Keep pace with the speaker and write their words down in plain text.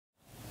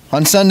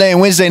On Sunday and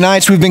Wednesday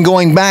nights, we've been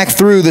going back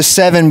through the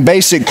 7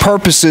 basic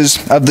purposes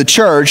of the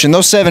church. And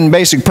those 7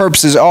 basic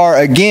purposes are,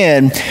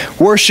 again,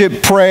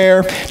 worship,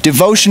 prayer,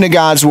 devotion to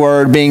God's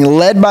Word, being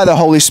led by the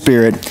Holy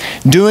Spirit,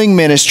 doing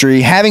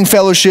ministry, having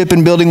fellowship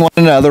and building one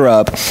another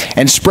up,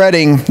 and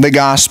spreading the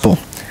gospel.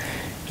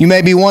 You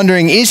may be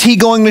wondering, is he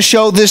going to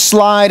show this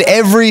slide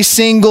every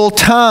single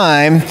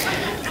time?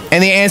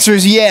 And the answer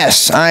is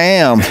yes, I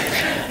am.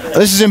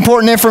 This is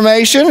important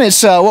information.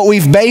 It's what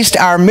we've based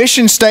our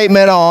mission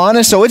statement on,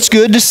 and so it's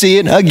good to see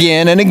it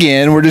again and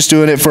again. We're just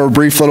doing it for a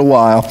brief little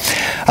while.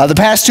 The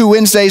past 2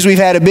 Wednesdays, we've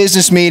had a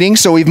business meeting,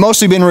 so we've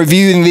mostly been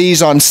reviewing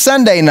these on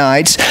Sunday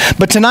nights.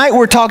 But tonight,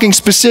 we're talking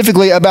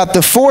specifically about the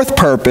 4th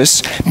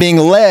purpose, being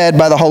led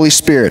by the Holy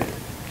Spirit.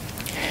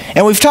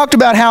 And we've talked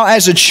about how,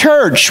 as a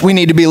church, we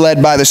need to be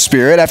led by the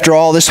Spirit. After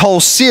all, this whole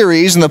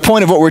series and the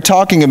point of what we're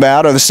talking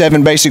about are the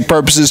 7 basic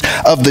purposes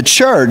of the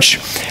church.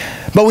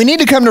 But we need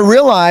to come to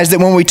realize that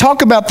when we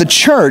talk about the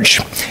church,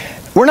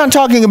 we're not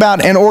talking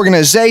about an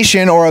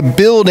organization or a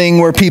building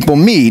where people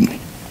meet.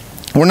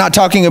 We're not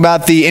talking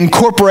about the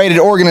incorporated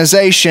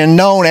organization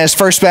known as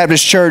First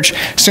Baptist Church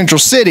Central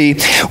City.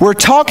 We're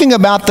talking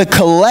about the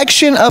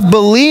collection of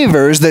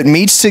believers that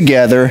meets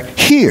together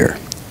here.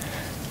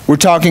 We're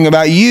talking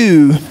about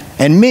you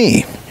and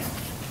me.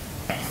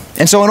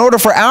 And so in order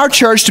for our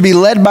church to be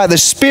led by the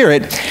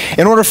Spirit,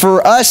 in order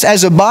for us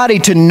as a body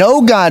to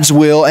know God's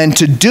will and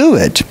to do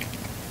it,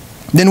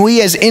 then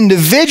we as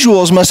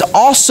individuals must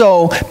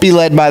also be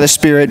led by the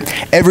Spirit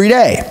every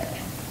day.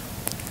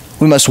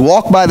 We must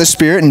walk by the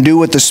Spirit and do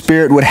what the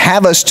Spirit would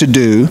have us to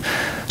do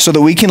so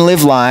that we can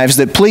live lives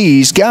that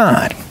please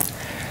God.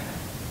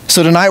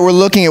 So tonight we're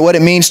looking at what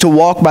it means to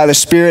walk by the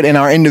Spirit in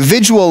our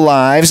individual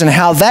lives and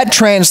how that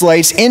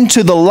translates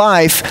into the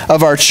life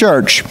of our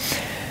church.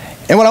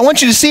 And what I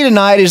want you to see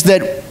tonight is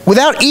that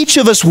without each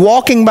of us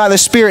walking by the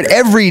Spirit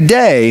every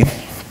day,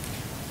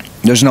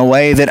 there's no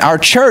way that our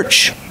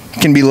church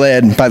can be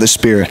led by the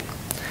Spirit.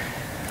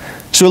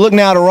 So we look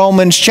now to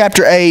Romans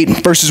chapter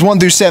 8, verses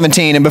 1 through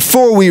 17. And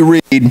before we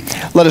read,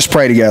 let us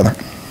pray together.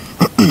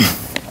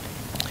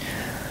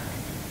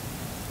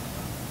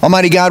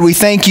 Almighty God, we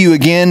thank you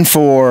again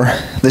for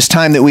this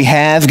time that we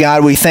have.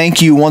 God, we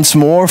thank you once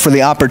more for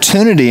the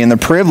opportunity and the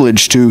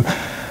privilege to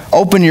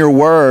open your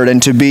word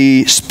and to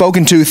be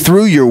spoken to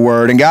through your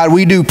word. And God,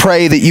 we do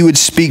pray that you would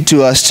speak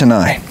to us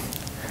tonight.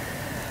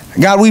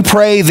 God, we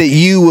pray that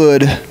you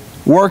would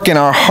work in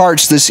our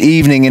hearts this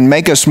evening and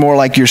make us more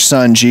like your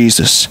Son,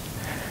 Jesus.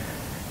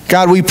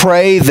 God, we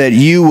pray that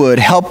you would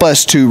help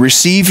us to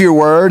receive your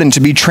word and to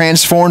be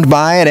transformed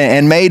by it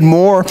and made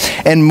more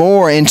and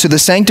more into the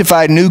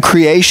sanctified new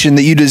creation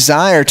that you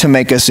desire to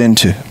make us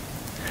into.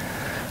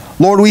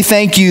 Lord, we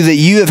thank you that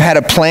you have had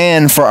a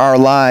plan for our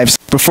lives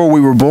before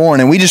we were born,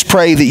 and we just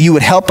pray that you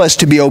would help us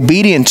to be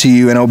obedient to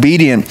you and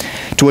obedient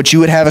to what you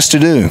would have us to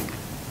do.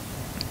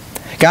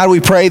 God,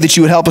 we pray that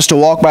you would help us to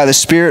walk by the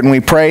Spirit, and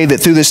we pray that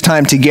through this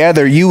time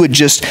together, you would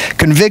just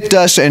convict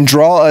us and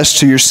draw us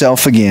to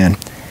yourself again.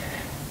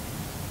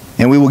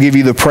 And we will give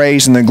you the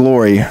praise and the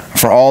glory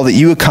for all that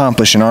you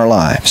accomplish in our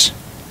lives.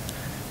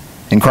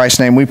 In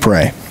Christ's name we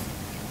pray.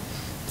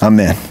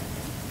 Amen.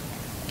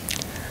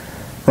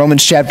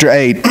 Romans chapter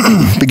 8,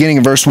 beginning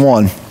in verse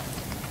 1.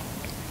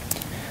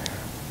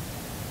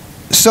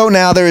 So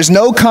now there is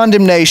no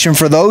condemnation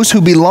for those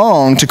who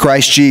belong to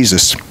Christ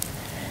Jesus.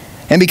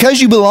 And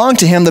because you belong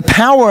to him, the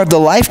power of the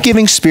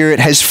life-giving Spirit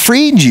has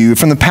freed you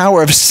from the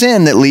power of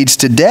sin that leads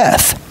to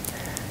death.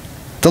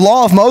 The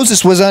law of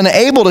Moses was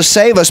unable to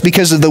save us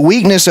because of the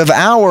weakness of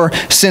our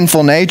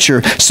sinful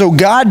nature. So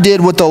God did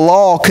what the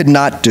law could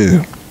not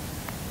do.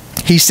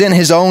 He sent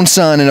his own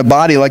Son in a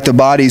body like the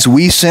bodies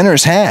we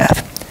sinners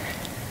have.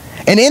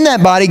 And in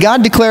that body,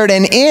 God declared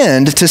an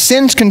end to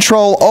sin's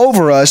control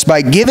over us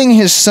by giving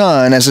his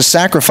Son as a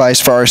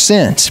sacrifice for our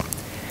sins.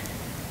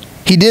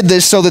 He did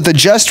this so that the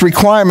just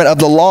requirement of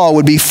the law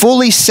would be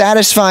fully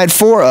satisfied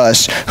for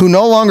us who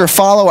no longer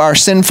follow our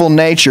sinful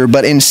nature,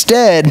 but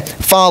instead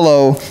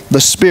follow the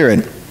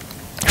Spirit.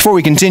 Before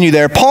we continue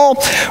there,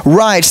 Paul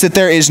writes that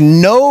there is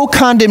no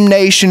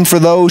condemnation for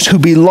those who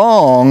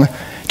belong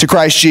to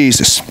Christ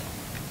Jesus.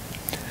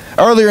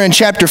 Earlier in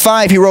chapter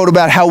 5, he wrote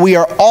about how we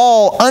are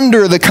all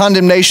under the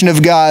condemnation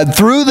of God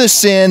through the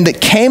sin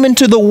that came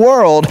into the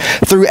world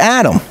through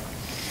Adam.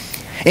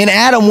 In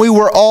Adam, we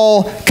were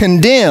all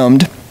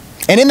condemned.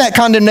 And in that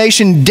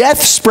condemnation,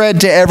 death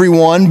spread to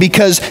everyone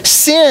because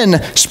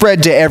sin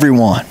spread to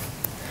everyone.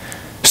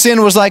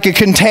 Sin was like a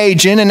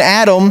contagion, and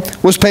Adam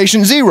was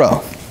patient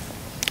zero.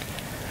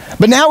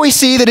 But now we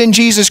see that in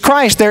Jesus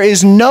Christ, there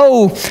is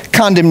no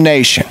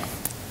condemnation.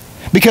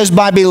 Because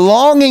by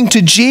belonging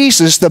to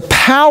Jesus, the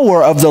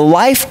power of the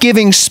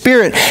life-giving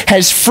Spirit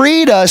has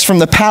freed us from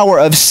the power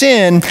of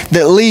sin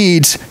that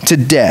leads to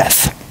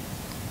death.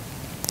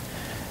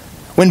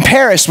 When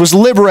Paris was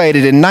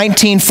liberated in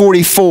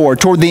 1944,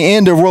 toward the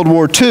end of World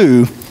War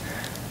II,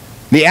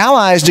 the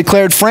Allies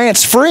declared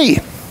France free.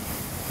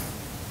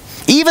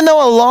 Even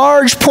though a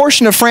large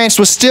portion of France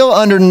was still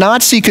under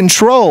Nazi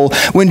control,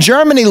 when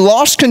Germany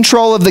lost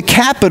control of the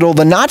capital,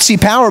 the Nazi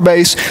power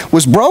base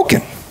was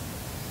broken.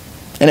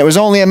 And it was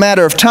only a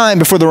matter of time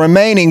before the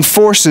remaining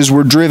forces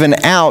were driven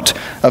out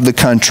of the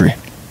country.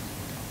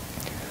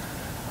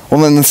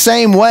 Well, in the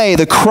same way,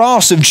 the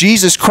cross of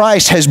Jesus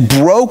Christ has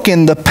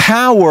broken the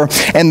power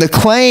and the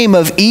claim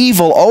of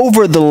evil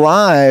over the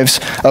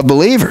lives of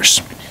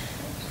believers.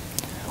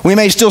 We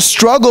may still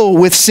struggle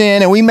with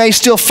sin, and we may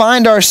still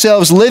find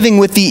ourselves living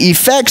with the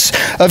effects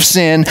of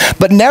sin,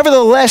 but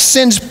nevertheless,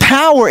 sin's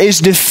power is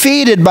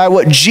defeated by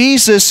what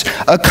Jesus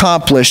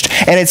accomplished,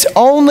 and it's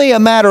only a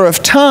matter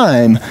of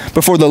time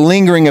before the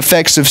lingering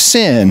effects of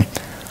sin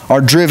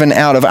are driven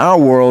out of our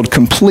world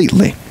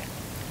completely.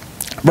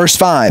 Verse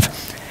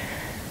 5.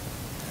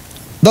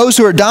 Those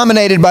who are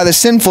dominated by the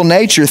sinful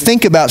nature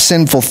think about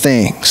sinful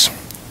things.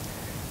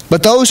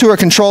 But those who are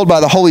controlled by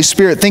the Holy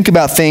Spirit think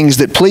about things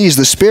that please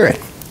the Spirit.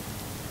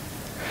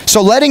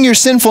 So letting your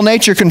sinful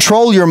nature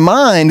control your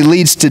mind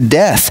leads to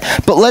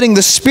death, but letting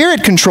the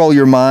Spirit control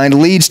your mind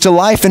leads to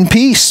life and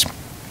peace.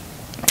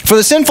 For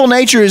the sinful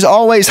nature is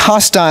always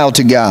hostile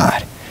to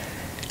God.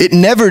 It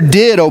never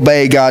did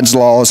obey God's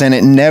laws, and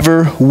it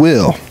never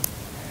will.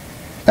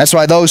 That's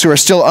why those who are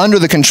still under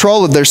the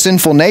control of their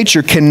sinful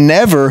nature can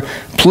never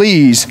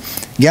please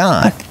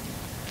God.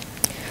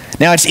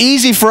 Now, it's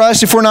easy for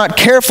us, if we're not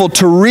careful,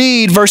 to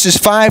read verses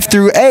 5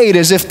 through 8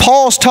 as if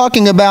Paul's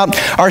talking about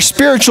our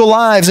spiritual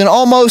lives in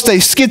almost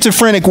a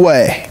schizophrenic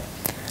way.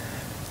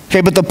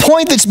 Okay, but the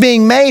point that's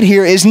being made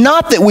here is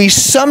not that we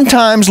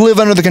sometimes live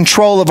under the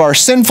control of our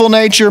sinful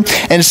nature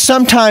and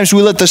sometimes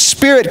we let the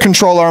Spirit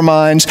control our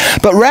minds,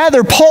 but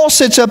rather Paul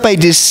sets up a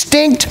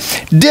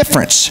distinct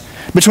difference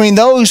between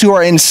those who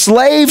are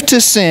enslaved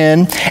to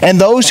sin and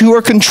those who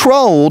are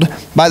controlled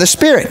by the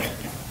Spirit.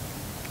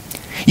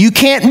 You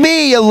can't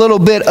be a little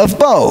bit of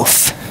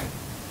both.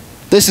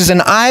 This is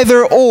an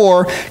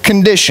either-or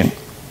condition.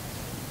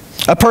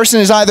 A person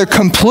is either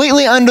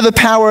completely under the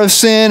power of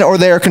sin or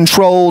they are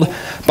controlled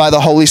by the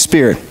Holy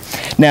Spirit.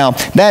 Now,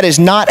 that is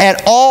not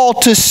at all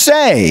to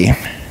say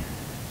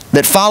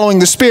that following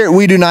the Spirit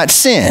we do not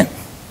sin.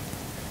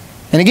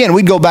 And again,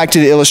 we'd go back to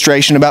the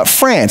illustration about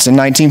France in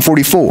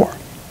 1944.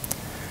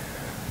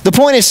 The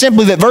point is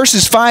simply that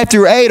verses 5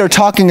 through 8 are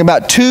talking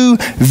about two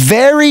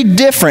very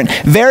different,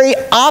 very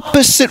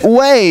opposite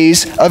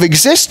ways of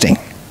existing.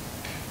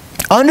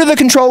 Under the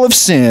control of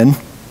sin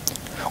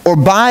or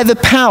by the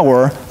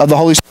power of the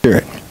Holy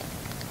Spirit.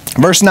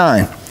 Verse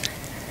 9.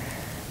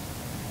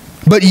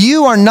 But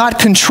you are not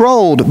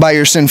controlled by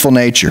your sinful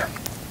nature.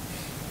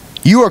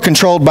 You are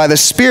controlled by the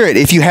Spirit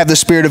if you have the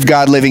Spirit of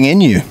God living in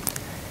you.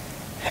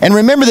 And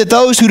remember that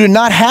those who do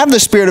not have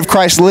the Spirit of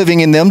Christ living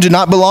in them do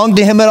not belong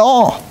to Him at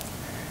all.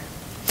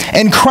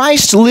 And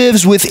Christ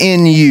lives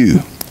within you.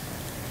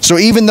 So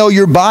even though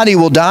your body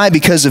will die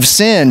because of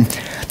sin,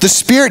 the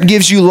Spirit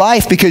gives you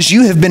life because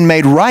you have been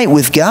made right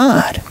with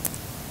God.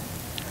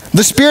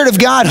 The Spirit of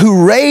God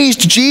who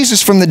raised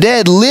Jesus from the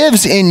dead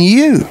lives in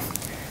you.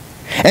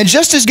 And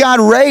just as God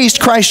raised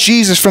Christ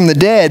Jesus from the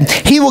dead,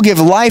 He will give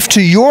life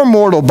to your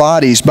mortal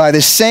bodies by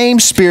the same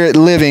Spirit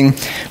living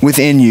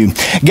within you.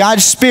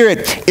 God's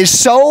Spirit is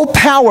so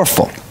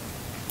powerful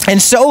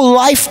and so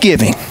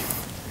life-giving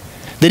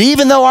that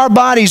even though our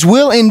bodies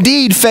will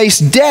indeed face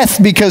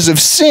death because of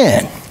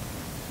sin,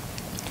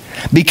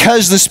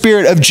 because the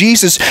Spirit of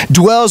Jesus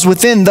dwells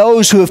within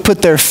those who have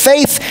put their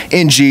faith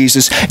in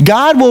Jesus,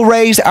 God will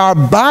raise our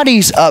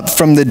bodies up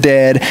from the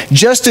dead,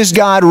 just as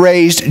God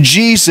raised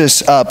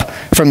Jesus up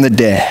from the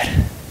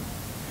dead.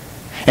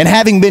 And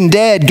having been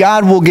dead,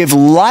 God will give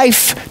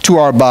life to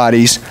our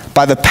bodies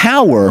by the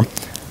power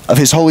of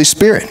His Holy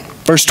Spirit.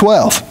 Verse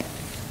 12.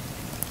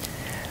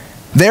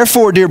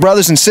 Therefore, dear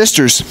brothers and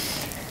sisters,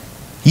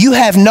 you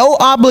have no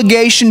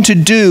obligation to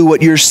do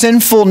what your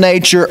sinful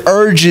nature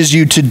urges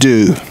you to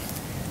do.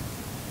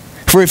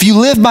 For if you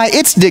live by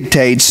its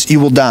dictates,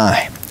 you will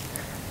die.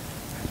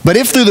 But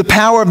if through the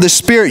power of the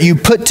Spirit you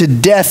put to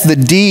death the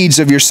deeds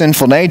of your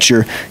sinful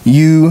nature,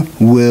 you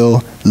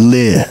will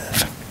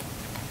live.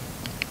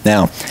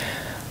 Now,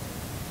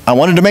 I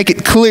wanted to make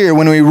it clear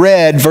when we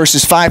read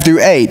verses 5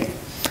 through 8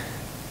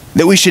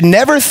 that we should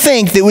never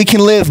think that we can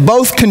live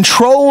both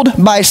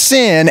controlled by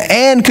sin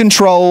and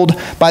controlled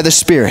by the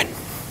Spirit.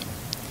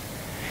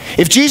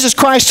 If Jesus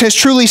Christ has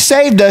truly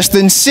saved us,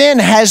 then sin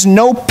has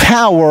no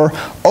power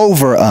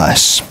over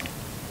us.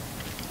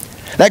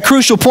 That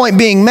crucial point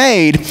being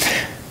made,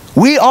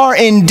 we are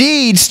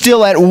indeed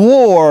still at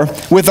war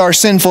with our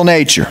sinful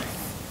nature.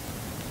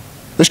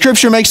 The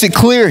Scripture makes it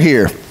clear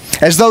here.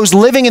 As those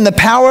living in the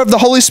power of the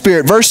Holy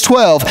Spirit, verse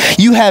 12,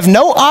 you have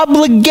no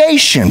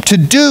obligation to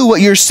do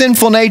what your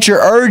sinful nature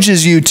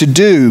urges you to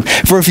do,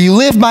 for if you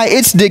live by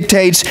its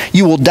dictates,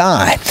 you will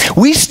die.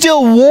 We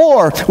still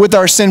war with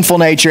our sinful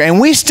nature,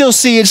 and we still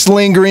see its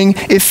lingering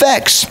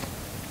effects.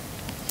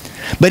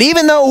 But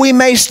even though we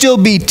may still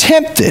be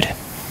tempted,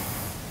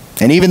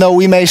 and even though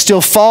we may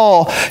still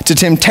fall to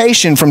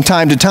temptation from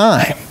time to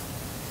time,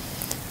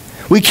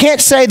 we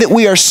can't say that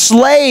we are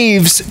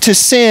slaves to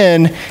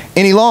sin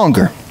any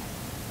longer.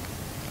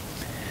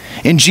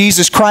 In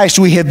Jesus Christ,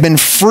 we have been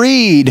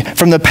freed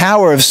from the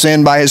power of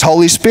sin by His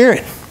Holy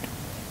Spirit.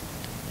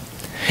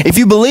 If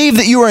you believe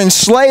that you are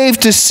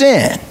enslaved to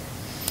sin,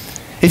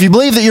 if you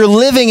believe that you're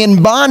living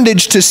in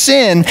bondage to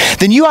sin,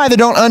 then you either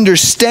don't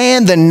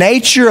understand the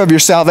nature of your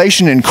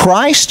salvation in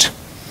Christ,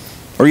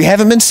 or you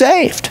haven't been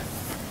saved.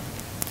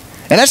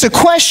 And that's a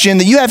question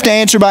that you have to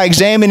answer by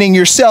examining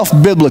yourself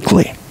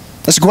biblically.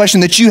 That's a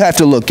question that you have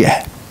to look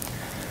at.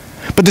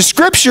 But the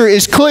Scripture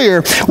is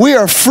clear. We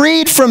are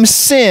freed from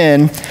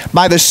sin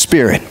by the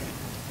Spirit.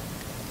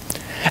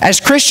 As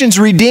Christians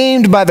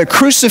redeemed by the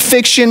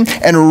crucifixion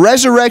and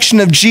resurrection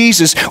of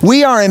Jesus,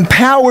 we are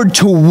empowered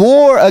to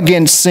war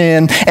against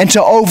sin and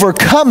to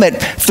overcome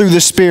it through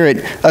the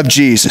Spirit of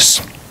Jesus.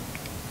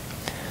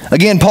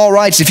 Again, Paul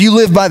writes, if you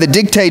live by the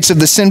dictates of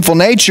the sinful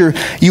nature,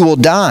 you will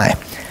die.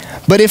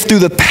 But if through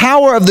the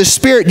power of the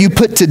Spirit you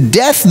put to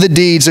death the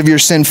deeds of your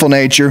sinful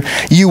nature,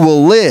 you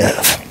will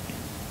live.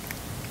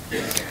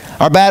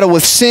 Our battle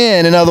with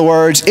sin, in other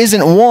words,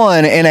 isn't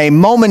won in a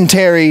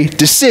momentary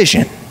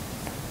decision,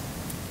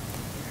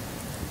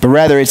 but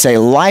rather it's a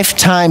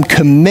lifetime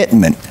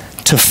commitment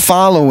to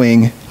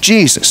following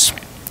Jesus.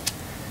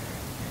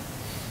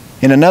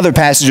 In another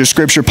passage of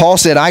Scripture, Paul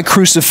said, I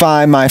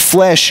crucify my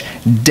flesh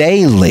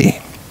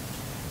daily.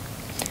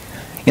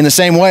 In the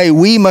same way,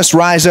 we must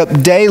rise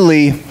up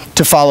daily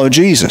to follow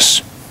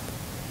Jesus,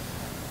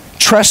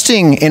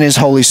 trusting in His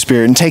Holy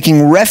Spirit and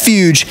taking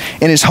refuge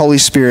in His Holy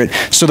Spirit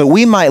so that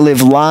we might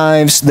live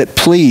lives that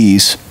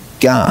please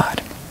God.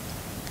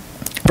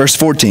 Verse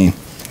 14.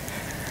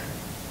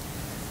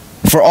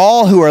 For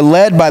all who are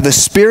led by the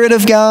Spirit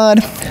of God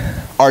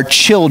are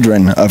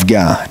children of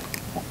God.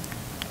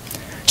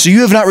 So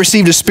you have not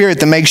received a spirit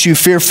that makes you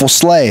fearful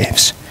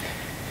slaves.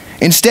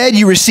 Instead,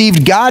 you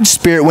received God's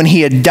Spirit when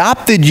He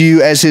adopted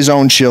you as His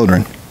own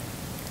children.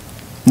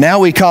 Now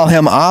we call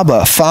Him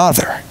Abba,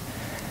 Father.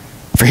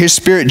 For His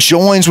Spirit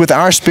joins with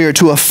our spirit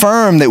to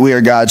affirm that we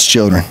are God's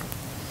children.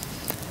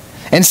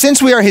 And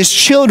since we are His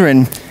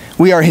children,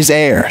 we are His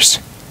heirs.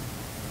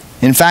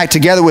 In fact,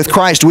 together with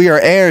Christ, we are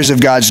heirs of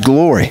God's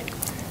glory.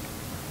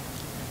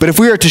 But if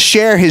we are to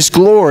share His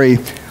glory,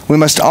 we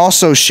must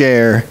also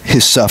share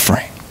His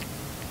suffering.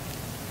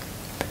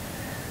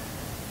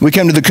 We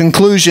come to the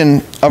conclusion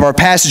of our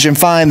passage and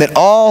find that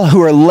all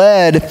who are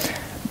led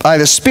by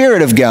the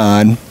Spirit of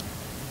God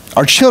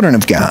are children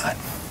of God.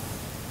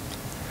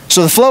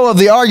 So the flow of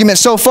the argument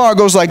so far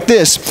goes like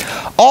this.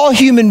 All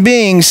human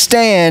beings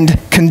stand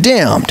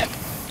condemned.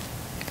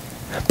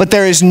 But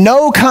there is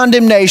no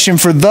condemnation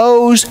for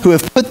those who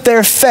have put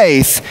their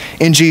faith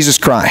in Jesus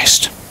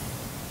Christ.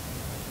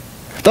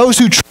 Those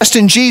who trust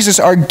in Jesus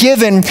are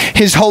given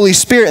His Holy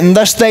Spirit, and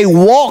thus they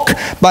walk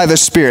by the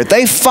Spirit.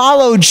 They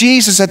follow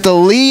Jesus at the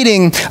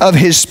leading of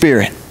His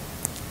Spirit.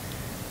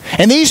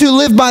 And these who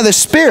live by the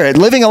Spirit,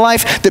 living a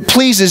life that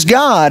pleases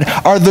God,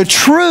 are the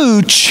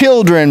true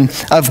children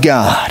of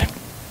God.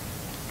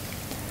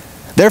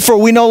 Therefore,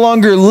 we no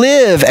longer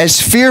live as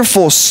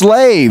fearful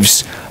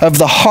slaves of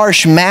the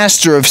harsh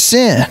master of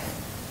sin.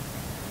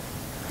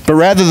 But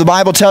rather, the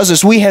Bible tells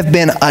us we have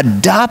been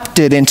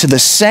adopted into the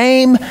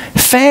same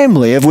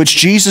family of which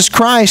Jesus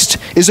Christ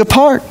is a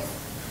part.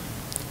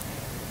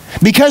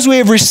 Because we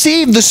have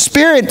received the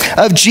Spirit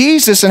of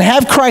Jesus and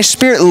have Christ's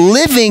Spirit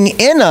living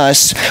in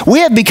us, we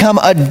have become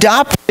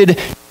adopted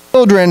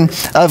children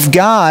of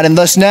God, and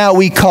thus now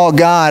we call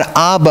God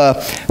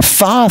Abba,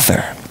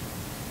 Father.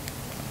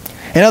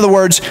 In other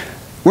words,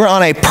 we're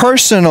on a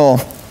personal,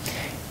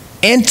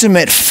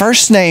 intimate,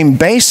 first-name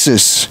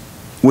basis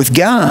with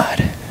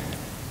God.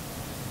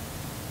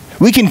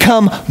 We can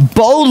come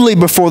boldly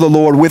before the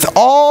Lord with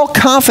all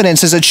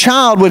confidence as a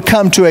child would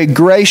come to a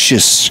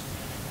gracious,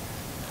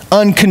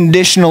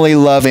 unconditionally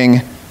loving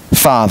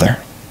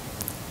Father.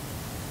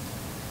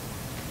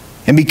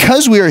 And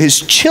because we are His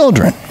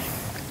children,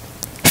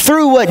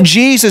 through what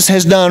Jesus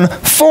has done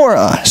for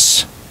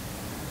us,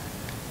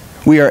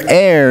 we are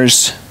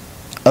heirs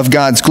of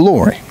God's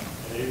glory.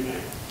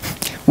 Amen.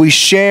 We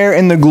share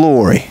in the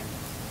glory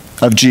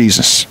of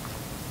Jesus.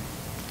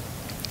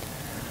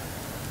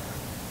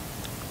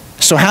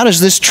 So how does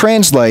this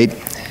translate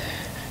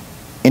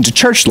into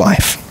church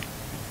life?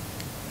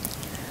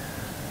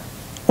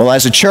 Well,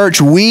 as a church,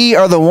 we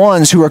are the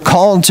ones who are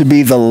called to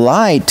be the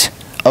light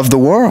of the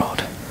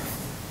world.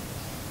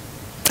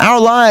 Our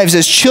lives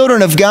as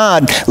children of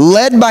God,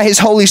 led by His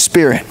Holy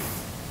Spirit,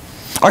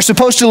 are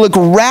supposed to look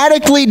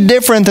radically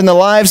different than the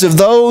lives of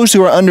those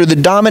who are under the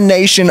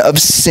domination of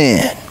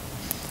sin.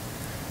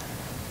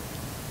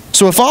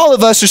 So if all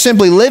of us are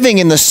simply living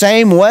in the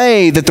same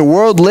way that the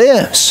world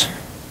lives,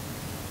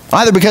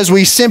 either because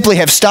we simply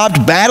have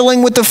stopped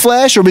battling with the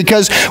flesh or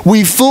because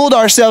we fooled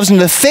ourselves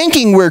into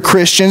thinking we're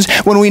Christians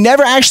when we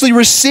never actually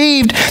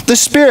received the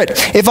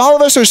Spirit. If all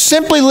of us are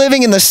simply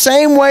living in the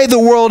same way the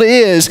world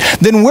is,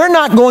 then we're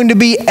not going to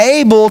be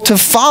able to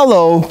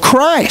follow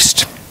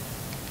Christ.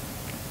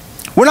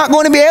 We're not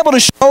going to be able to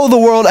show the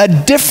world a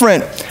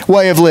different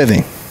way of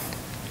living.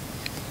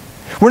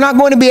 We're not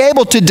going to be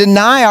able to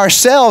deny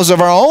ourselves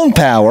of our own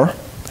power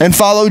and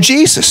follow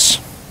Jesus.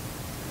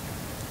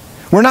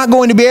 We're not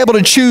going to be able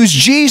to choose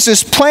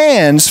Jesus'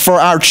 plans for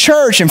our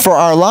church and for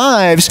our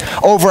lives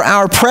over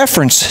our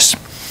preferences.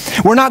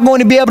 We're not going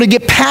to be able to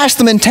get past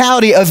the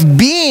mentality of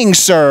being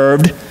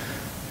served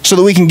so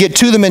that we can get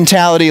to the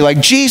mentality like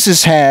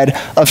Jesus had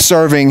of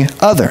serving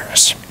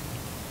others.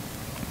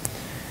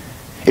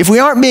 If we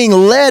aren't being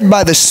led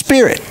by the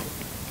Spirit,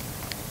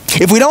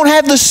 if we don't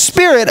have the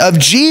Spirit of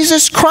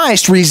Jesus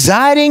Christ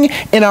residing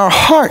in our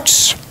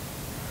hearts,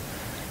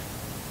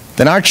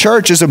 then our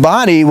church as a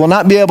body will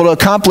not be able to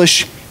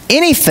accomplish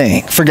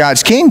anything for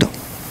God's kingdom.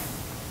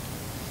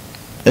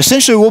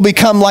 Essentially, we'll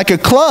become like a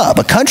club,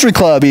 a country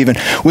club even,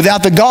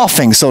 without the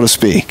golfing, so to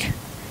speak.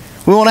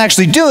 We won't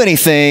actually do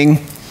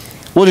anything.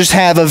 We'll just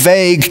have a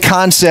vague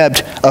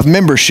concept of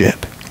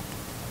membership.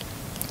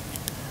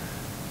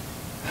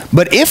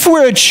 But if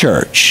we're a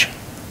church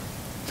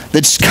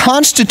that's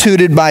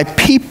constituted by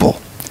people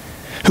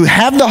who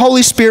have the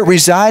Holy Spirit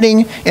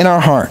residing in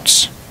our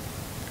hearts,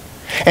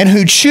 and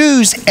who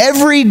choose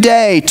every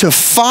day to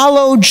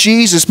follow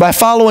Jesus by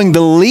following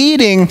the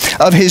leading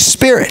of His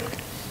Spirit,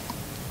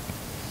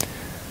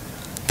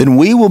 then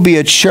we will be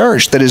a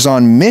church that is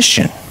on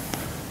mission,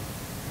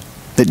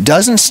 that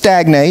doesn't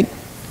stagnate,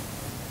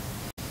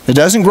 that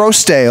doesn't grow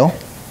stale,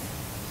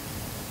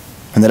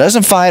 and that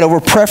doesn't fight over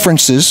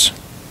preferences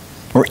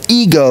or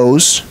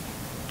egos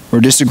or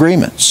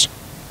disagreements.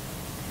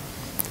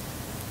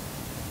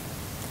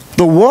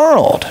 The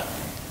world,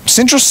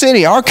 Central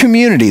City, our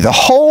community, the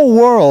whole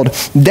world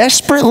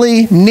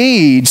desperately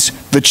needs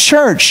the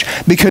church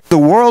because the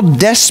world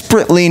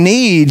desperately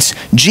needs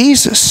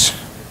Jesus.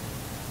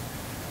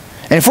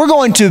 And if we're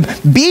going to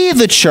be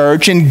the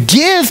church and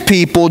give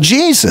people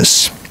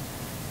Jesus,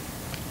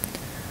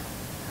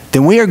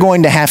 then we are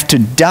going to have to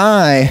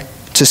die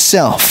to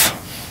self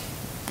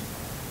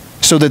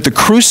so that the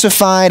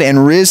crucified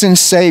and risen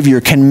Savior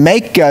can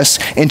make us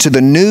into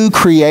the new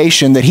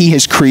creation that He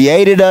has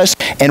created us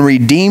and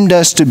redeemed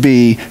us to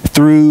be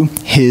through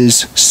His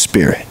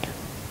Spirit.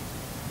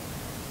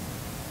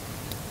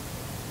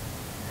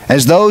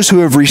 As those who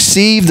have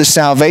received the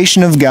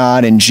salvation of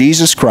God in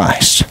Jesus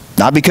Christ,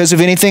 not because of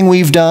anything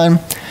we've done,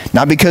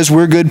 not because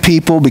we're good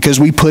people, because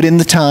we put in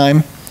the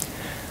time,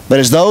 but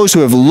as those who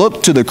have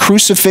looked to the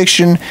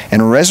crucifixion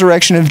and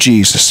resurrection of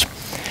Jesus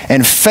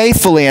and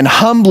faithfully and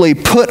humbly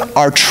put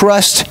our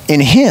trust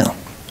in Him,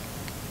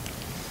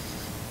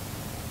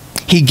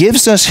 He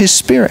gives us His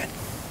Spirit.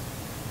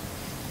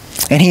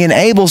 And He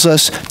enables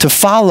us to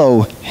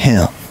follow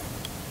Him.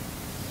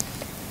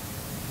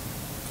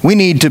 We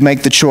need to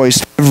make the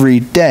choice every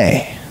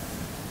day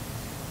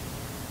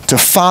to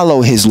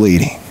follow His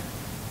leading,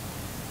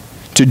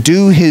 to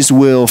do His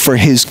will for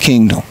His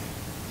kingdom,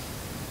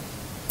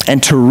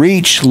 and to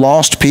reach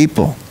lost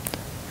people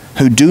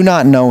who do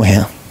not know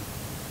Him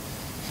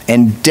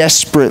and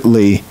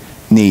desperately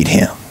need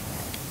Him.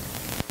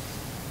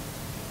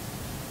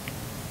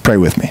 Pray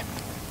with me.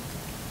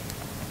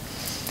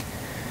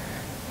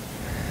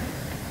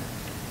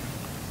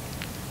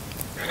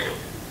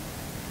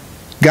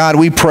 God,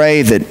 we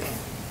pray that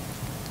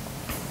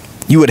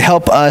You would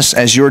help us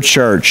as Your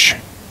church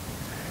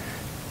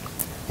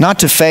not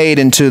to fade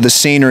into the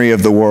scenery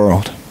of the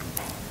world,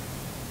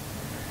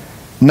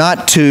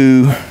 not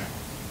to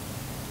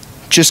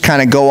just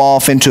kind of go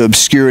off into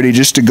obscurity,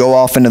 just to go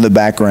off into the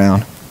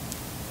background.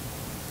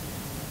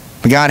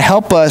 But God,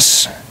 help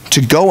us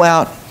to go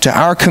out to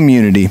our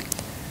community,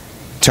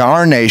 to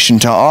our nation,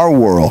 to our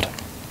world,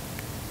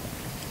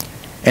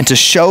 and to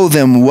show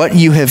them what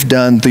You have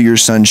done through Your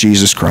Son,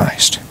 Jesus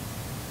Christ.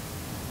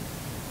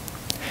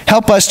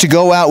 Help us to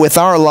go out with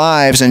our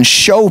lives and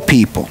show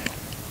people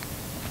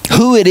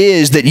who it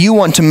is that You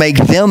want to make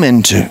them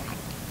into.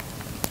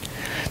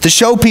 To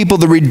show people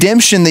the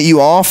redemption that You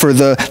offer,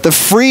 the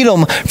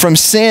freedom from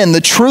sin, the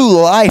true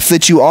life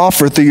that You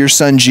offer through Your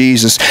Son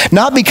Jesus.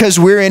 Not because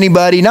we're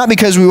anybody, not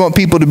because we want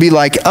people to be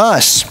like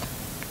us,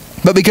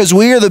 but because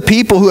we are the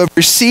people who have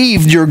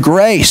received Your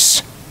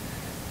grace.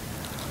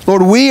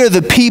 Lord, we are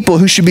the people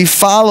who should be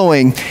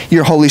following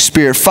Your Holy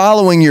Spirit,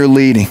 following Your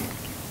leading.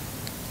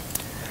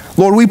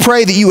 Lord, we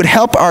pray that You would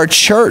help our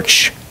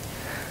church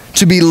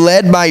to be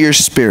led by Your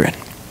Spirit.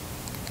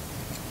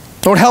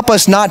 Lord, help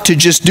us not to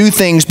just do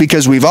things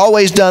because we've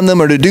always done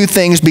them or to do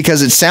things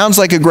because it sounds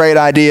like a great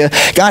idea.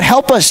 God,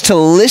 help us to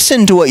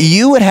listen to what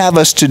You would have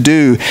us to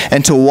do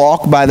and to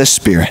walk by the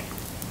Spirit.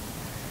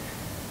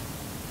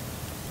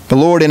 But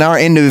Lord, in our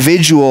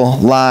individual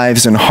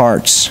lives and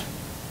hearts,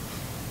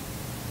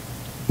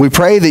 we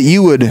pray that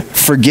You would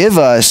forgive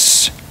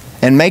us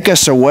and make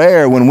us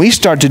aware when we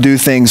start to do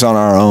things on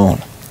our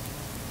own.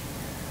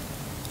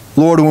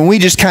 Lord, when we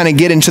just kind of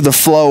get into the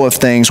flow of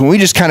things, when we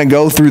just kind of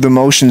go through the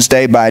motions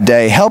day by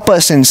day, help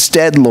us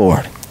instead,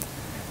 Lord,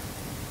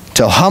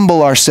 to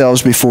humble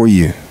ourselves before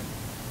You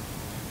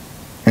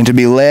and to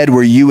be led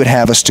where You would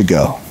have us to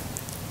go.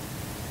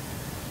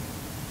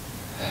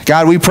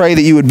 God, we pray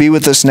that You would be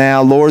with us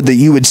now, Lord, that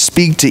You would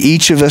speak to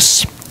each of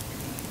us,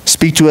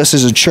 speak to us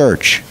as a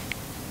church.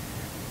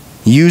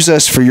 Use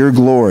us for Your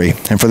glory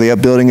and for the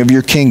upbuilding of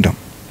Your kingdom.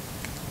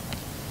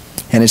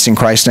 And it's in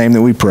Christ's name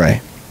that we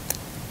pray.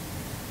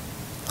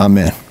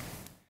 Amen.